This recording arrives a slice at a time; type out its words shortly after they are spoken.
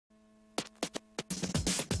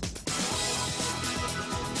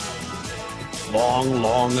Long,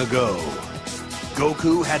 long ago,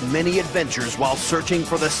 Goku had many adventures while searching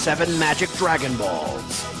for the 7 magic Dragon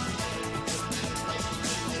Balls.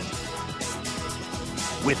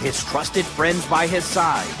 With his trusted friends by his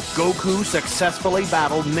side, Goku successfully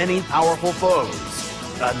battled many powerful foes,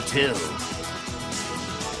 until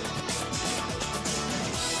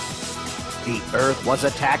the Earth was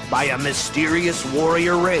attacked by a mysterious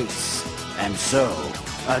warrior race, and so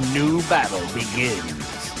a new battle begins.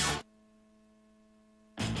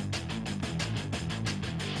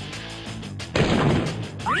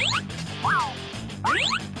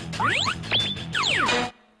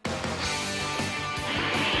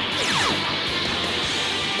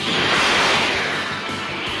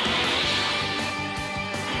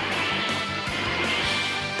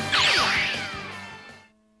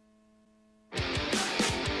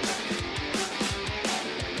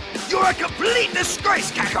 You're a complete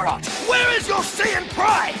disgrace, Kakarot! Where is your Saiyan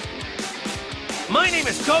pride? My name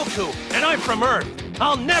is Goku, and I'm from Earth.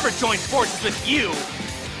 I'll never join forces with you!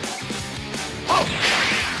 Oh!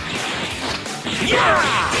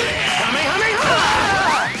 Yeah! Kamehameha!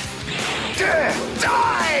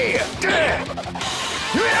 Die!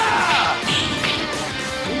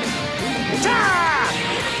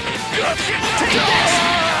 Take this!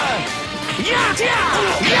 Yeah!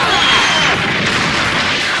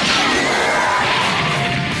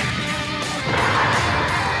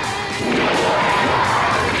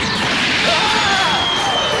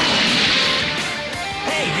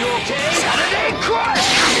 Saturday Crush!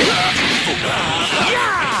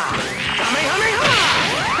 Yeah! Kamehameha!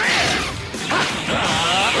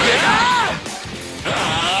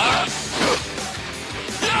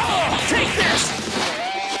 Take this!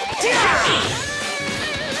 Yeah!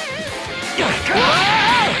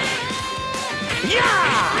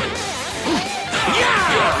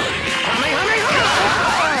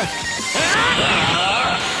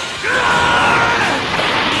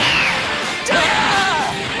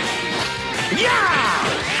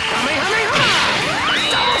 Kamehameha!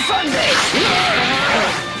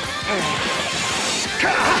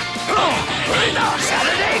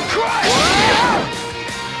 Saturday Crush!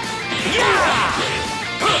 Yeah!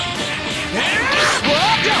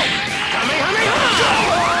 Go! Kamehameha!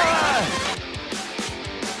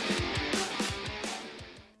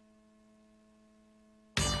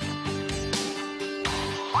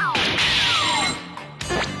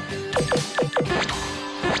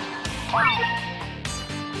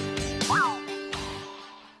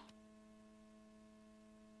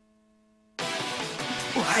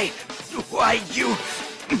 Why,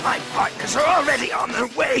 my partners are already on their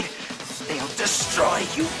way. They'll destroy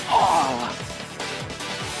you all.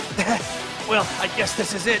 Well, I guess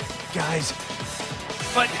this is it, guys.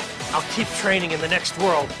 But I'll keep training in the next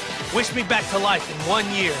world. Wish me back to life in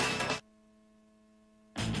 1 year.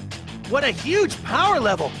 What a huge power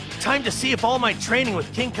level! Time to see if all my training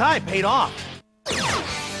with King Kai paid off.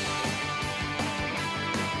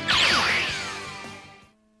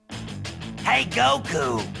 Hey,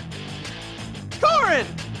 Goku! Korin!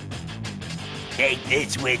 Take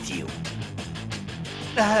this with you.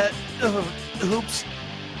 Oops.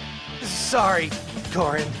 Sorry,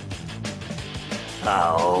 Korin.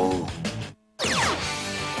 Oh.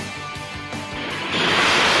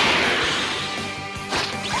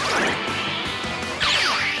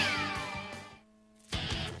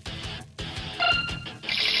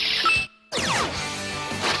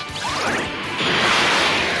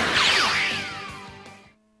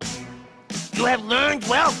 You have learned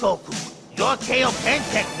well, Goku. Your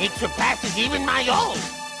KO-10 technique surpasses even my own.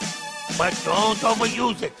 But don't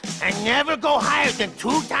overuse it, and never go higher than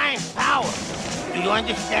 2 times power. Do you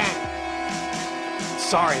understand?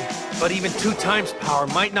 Sorry, but even 2 times power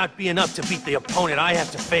might not be enough to beat the opponent I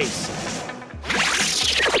have to face.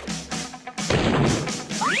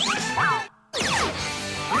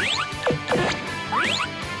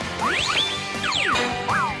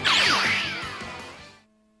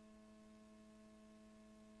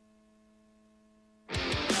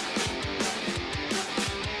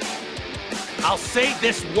 I'll say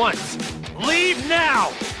this once. Leave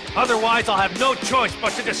now! Otherwise, I'll have no choice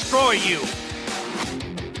but to destroy you.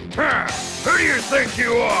 Who do you think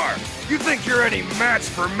you are? You think you're any match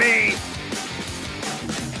for me?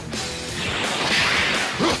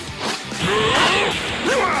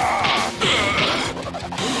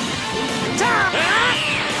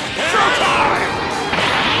 Showtime!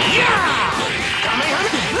 Yeah!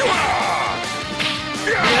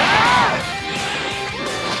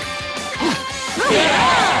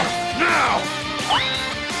 Now!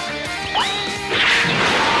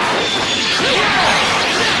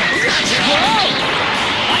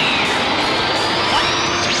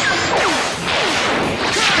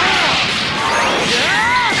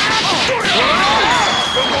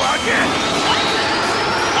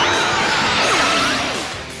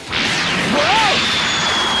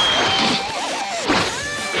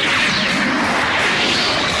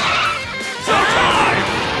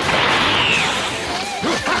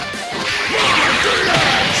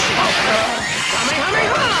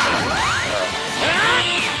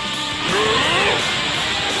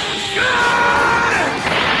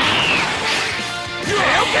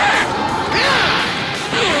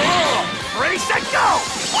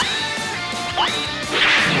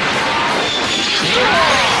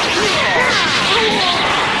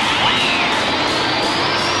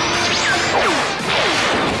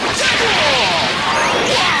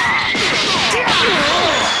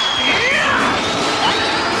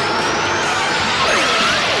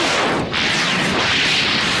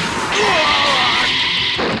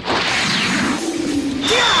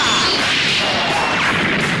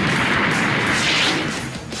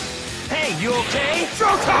 Hey, you okay?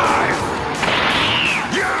 Showtime!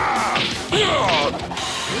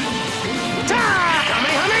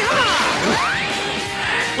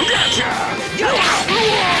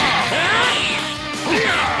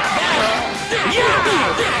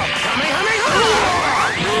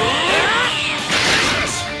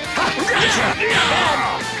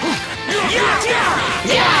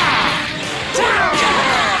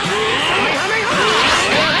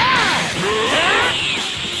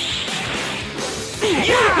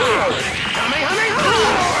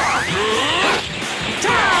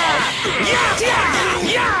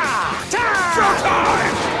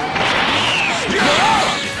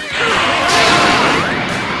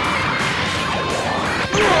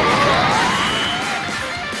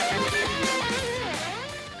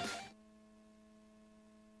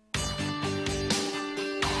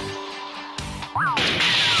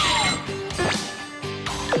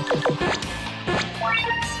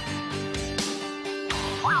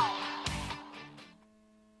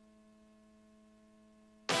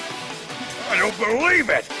 I don't believe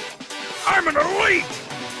it! I'm an elite!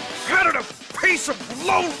 How did a piece of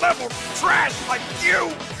low-level trash like you...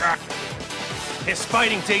 His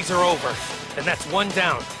fighting days are over, and that's one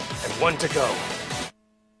down and one to go.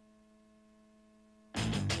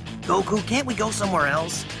 Goku, can't we go somewhere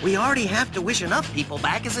else? We already have to wish enough people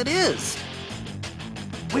back as it is.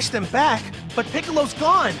 Wish them back, but Piccolo's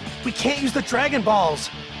gone. We can't use the Dragon Balls.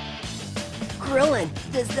 Krillin,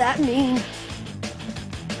 does that mean...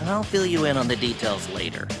 I'll fill you in on the details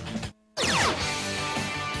later.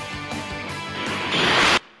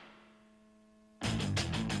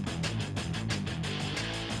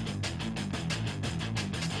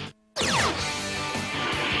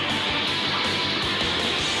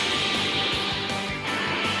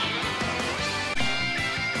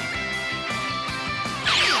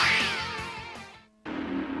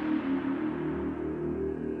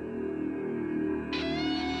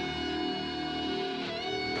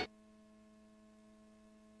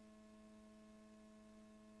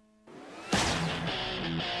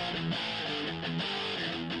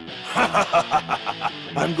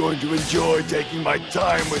 I'm going to enjoy taking my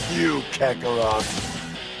time with you, Kakarot.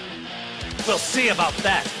 We'll see about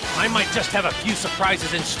that. I might just have a few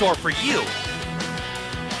surprises in store for you.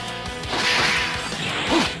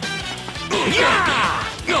 Yeah!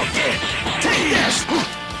 Go get it! Take this!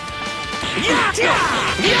 Yeah! Yeah!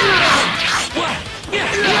 Yeah!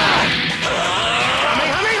 Yeah!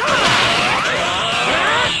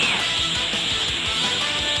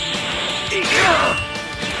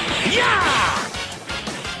 Yeah!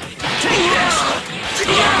 Take this!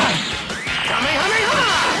 Yeah! Kamehameha!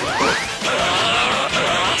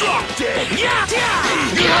 Drop dead! Yeah! Yeah!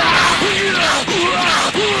 Yeah!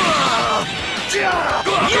 Yeah!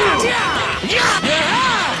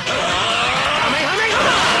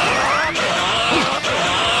 Kamehameha!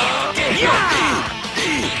 Yeah!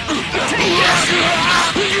 Take this!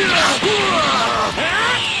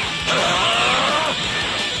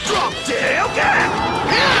 Drop dead! Okay!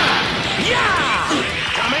 Yeah!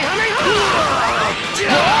 Kamehameha!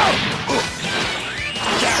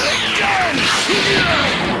 Got it done!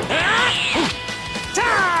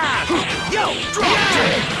 Yo! Drop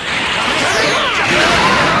dead! Kamehameha!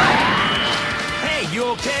 Hey, you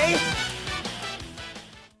okay?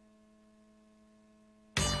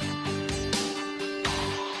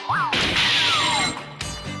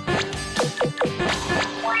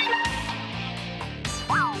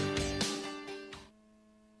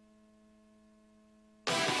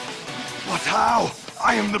 But how?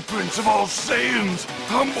 I am the Prince of all Saiyans,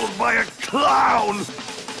 humbled by a clown!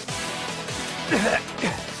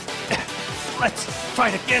 Let's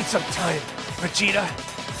fight again sometime, Vegeta.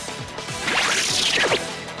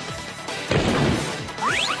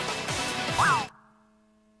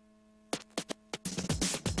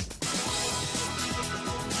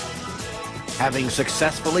 Having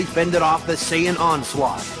successfully fended off the Saiyan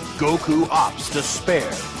onslaught, Goku opts to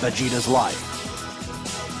spare Vegeta's life.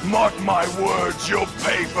 Mark my words, you'll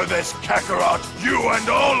pay for this, Kakarot, you and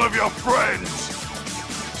all of your friends!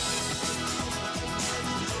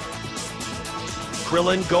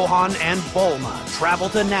 Krillin, Gohan, and Bulma travel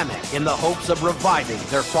to Namek in the hopes of reviving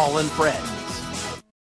their fallen friend.